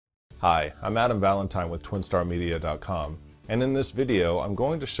Hi, I'm Adam Valentine with TwinStarMedia.com, and in this video I'm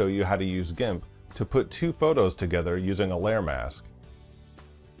going to show you how to use Gimp to put two photos together using a layer mask.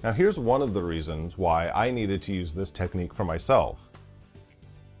 Now here's one of the reasons why I needed to use this technique for myself.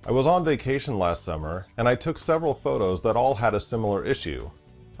 I was on vacation last summer and I took several photos that all had a similar issue.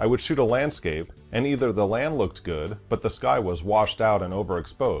 I would shoot a landscape and either the land looked good but the sky was washed out and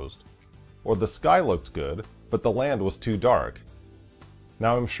overexposed, or the sky looked good but the land was too dark.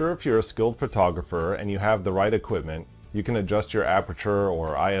 Now I'm sure if you're a skilled photographer and you have the right equipment, you can adjust your aperture or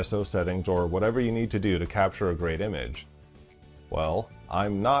ISO settings or whatever you need to do to capture a great image. Well,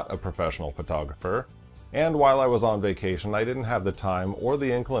 I'm not a professional photographer, and while I was on vacation I didn't have the time or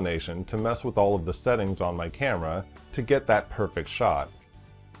the inclination to mess with all of the settings on my camera to get that perfect shot.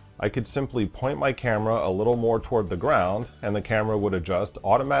 I could simply point my camera a little more toward the ground and the camera would adjust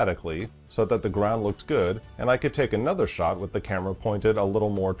automatically so that the ground looked good, and I could take another shot with the camera pointed a little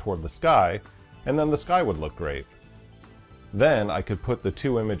more toward the sky, and then the sky would look great. Then I could put the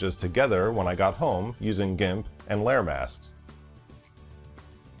two images together when I got home using Gimp and layer masks.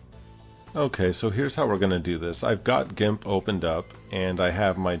 Okay, so here's how we're going to do this. I've got Gimp opened up and I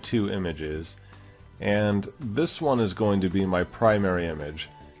have my two images, and this one is going to be my primary image.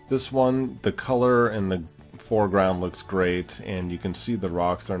 This one, the color in the foreground looks great and you can see the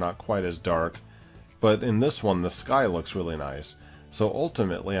rocks, they're not quite as dark, but in this one the sky looks really nice. So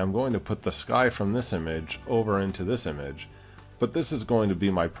ultimately I'm going to put the sky from this image over into this image, but this is going to be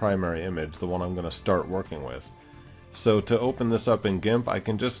my primary image, the one I'm going to start working with. So to open this up in Gimp, I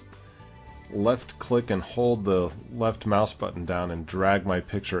can just left click and hold the left mouse button down and drag my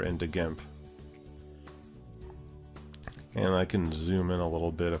picture into Gimp. And I can zoom in a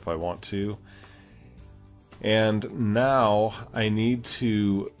little bit if I want to. And now I need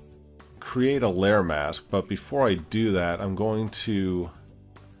to create a layer mask, but before I do that I'm going to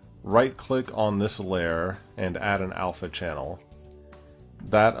right click on this layer and add an alpha channel.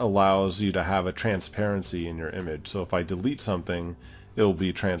 That allows you to have a transparency in your image, so if I delete something it'll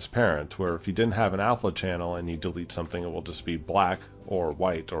be transparent, where if you didn't have an alpha channel and you delete something it will just be black or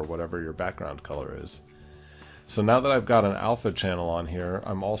white or whatever your background color is. So now that I've got an alpha channel on here,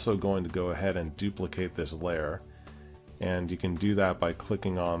 I'm also going to go ahead and duplicate this layer, and you can do that by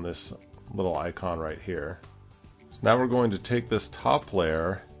clicking on this little icon right here. So now we're going to take this top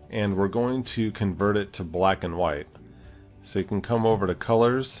layer and we're going to convert it to black and white. So you can come over to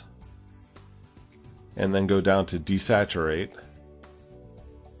colors and then go down to desaturate.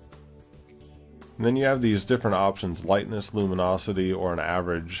 And then you have these different options, lightness, luminosity, or an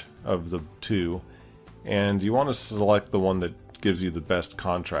average of the two. And you want to select the one that gives you the best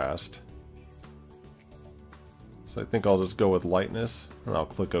contrast. So I think I'll just go with lightness and I'll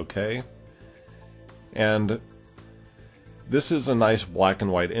click OK. And this is a nice black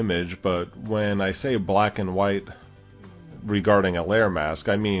and white image, but when I say black and white regarding a layer mask,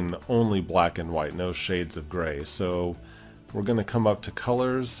 I mean only black and white, no shades of gray. So we're going to come up to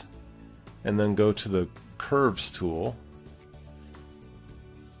colors and then go to the curves tool.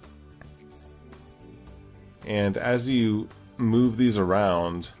 And as you move these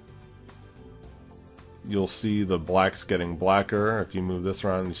around, you'll see the blacks getting blacker. If you move this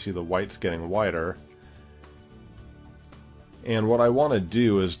around, you see the whites getting whiter. And what I want to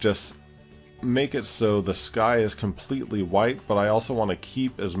do is just make it so the sky is completely white, but I also want to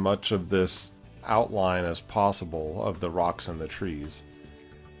keep as much of this outline as possible of the rocks and the trees.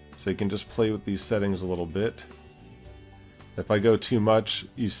 So you can just play with these settings a little bit. If I go too much,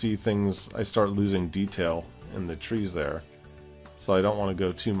 you see things, I start losing detail in the trees there. So I don't want to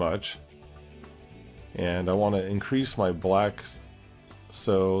go too much. And I want to increase my blacks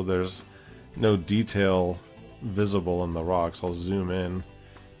so there's no detail visible in the rocks. I'll zoom in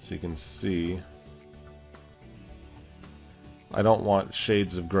so you can see. I don't want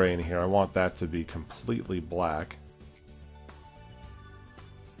shades of gray in here. I want that to be completely black.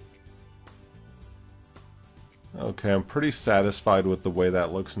 Okay, I'm pretty satisfied with the way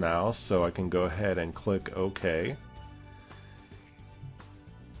that looks now, so I can go ahead and click OK.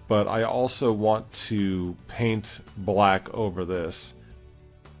 But I also want to paint black over this.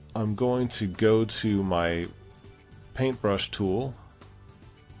 I'm going to go to my paintbrush tool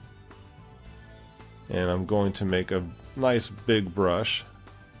and I'm going to make a nice big brush,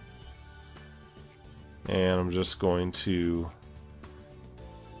 and I'm just going to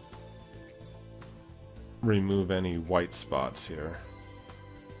remove any white spots here.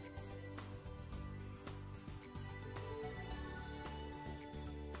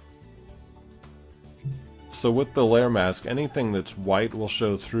 So with the layer mask, anything that's white will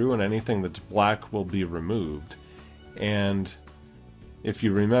show through and anything that's black will be removed. And if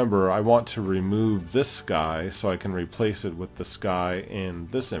you remember, I want to remove this sky so I can replace it with the sky in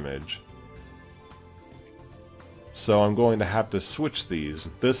this image. So I'm going to have to switch these.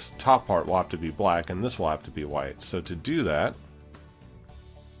 This top part will have to be black and this will have to be white. So to do that,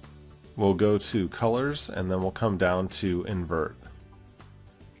 we'll go to colors and then we'll come down to invert.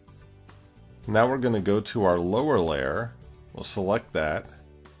 Now we're going to go to our lower layer. We'll select that.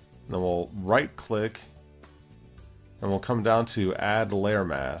 And then we'll right click and we'll come down to add layer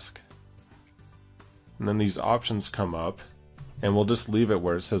mask. And then these options come up and we'll just leave it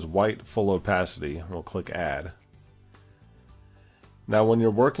where it says white full opacity. And we'll click add. Now when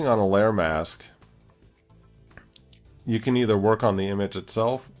you're working on a layer mask, you can either work on the image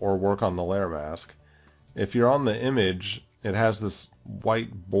itself or work on the layer mask. If you're on the image, it has this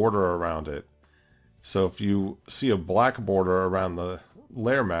white border around it. So if you see a black border around the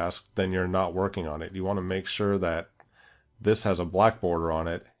layer mask, then you're not working on it. You want to make sure that this has a black border on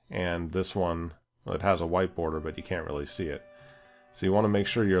it and this one, well, it has a white border but you can't really see it. So you want to make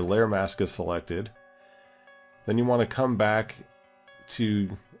sure your layer mask is selected. Then you want to come back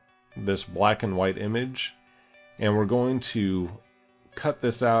to this black and white image and we're going to cut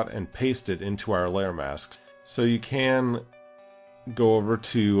this out and paste it into our layer mask. So you can go over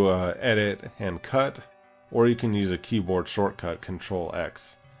to edit and cut, or you can use a keyboard shortcut, Control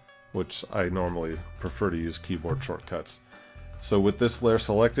X, which I normally prefer to use keyboard shortcuts. So with this layer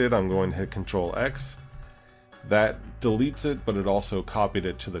selected, I'm going to hit Control X. That deletes it, but it also copied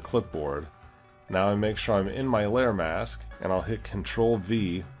it to the clipboard. Now I make sure I'm in my layer mask and I'll hit Control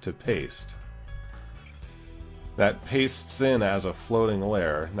V to paste. That pastes in as a floating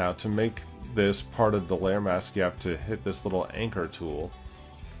layer. Now to make this part of the layer mask, you have to hit this little anchor tool,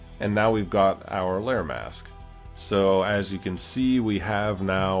 and now we've got our layer mask. So as you can see, we have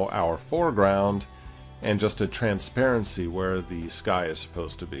now our foreground and just a transparency where the sky is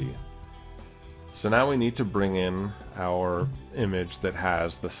supposed to be. So now we need to bring in our image that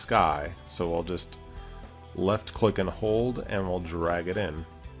has the sky. So we'll just left click and hold and we'll drag it in,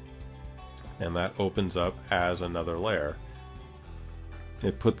 and that opens up as another layer.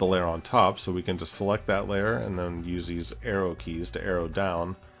 It put the layer on top, so we can just select that layer and then use these arrow keys to arrow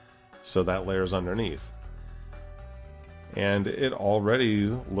down so that layer is underneath. And it already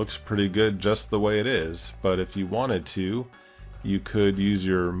looks pretty good just the way it is, but if you wanted to, you could use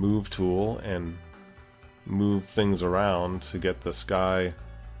your move tool and move things around to get the sky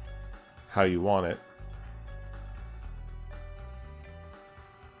how you want it.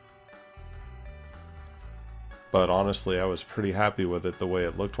 But honestly, I was pretty happy with it the way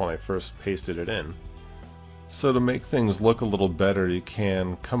it looked when I first pasted it in. So to make things look a little better, you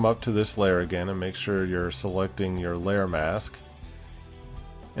can come up to this layer again and make sure you're selecting your layer mask.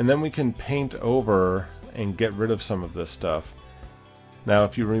 And then we can paint over and get rid of some of this stuff. Now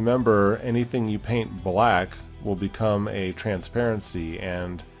if you remember, anything you paint black will become a transparency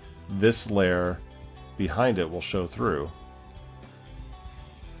and this layer behind it will show through.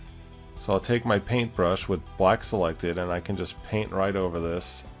 So I'll take my paintbrush with black selected and I can just paint right over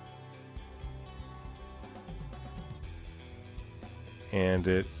this. And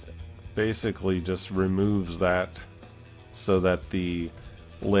it basically just removes that so that the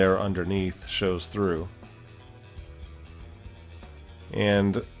layer underneath shows through.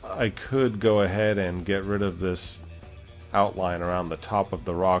 And I could go ahead and get rid of this outline around the top of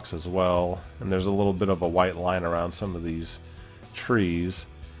the rocks as well. And there's a little bit of a white line around some of these trees.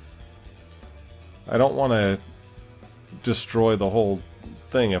 I don't want to destroy the whole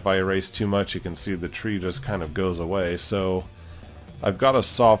thing. If I erase too much, you can see the tree just kind of goes away. So I've got a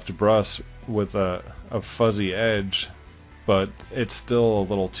soft brush with a fuzzy edge, but it's still a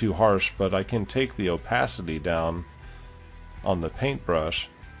little too harsh. But I can take the opacity down on the paintbrush,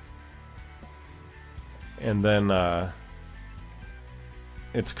 and then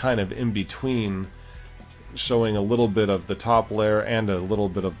it's kind of in between, showing a little bit of the top layer and a little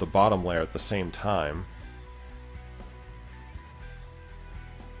bit of the bottom layer at the same time.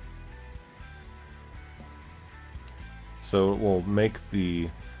 So it will make the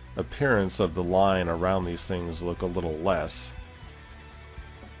appearance of the line around these things look a little less.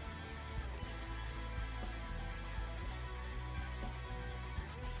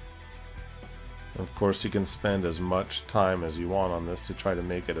 Of course, you can spend as much time as you want on this to try to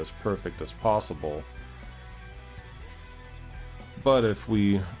make it as perfect as possible. But if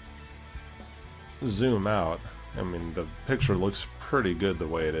we zoom out, I mean, the picture looks pretty good the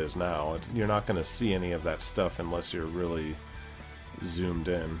way it is now. You're not going to see any of that stuff unless you're really zoomed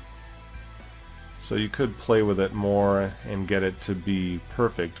in. So you could play with it more and get it to be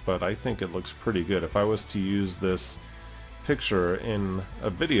perfect, but I think it looks pretty good. If I was to use this picture in a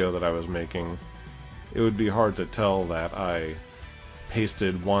video that I was making, it would be hard to tell that I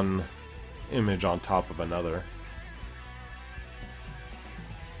pasted one image on top of another.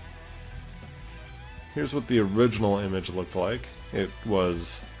 Here's what the original image looked like. The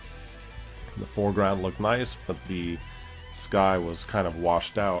foreground looked nice, but the sky was kind of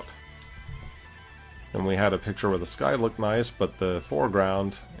washed out. And we had a picture where the sky looked nice, but the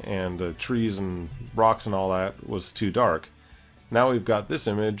foreground and the trees and rocks and all that was too dark. Now we've got this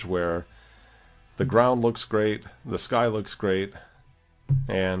image where the ground looks great, the sky looks great,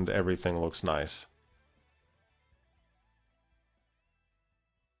 and everything looks nice.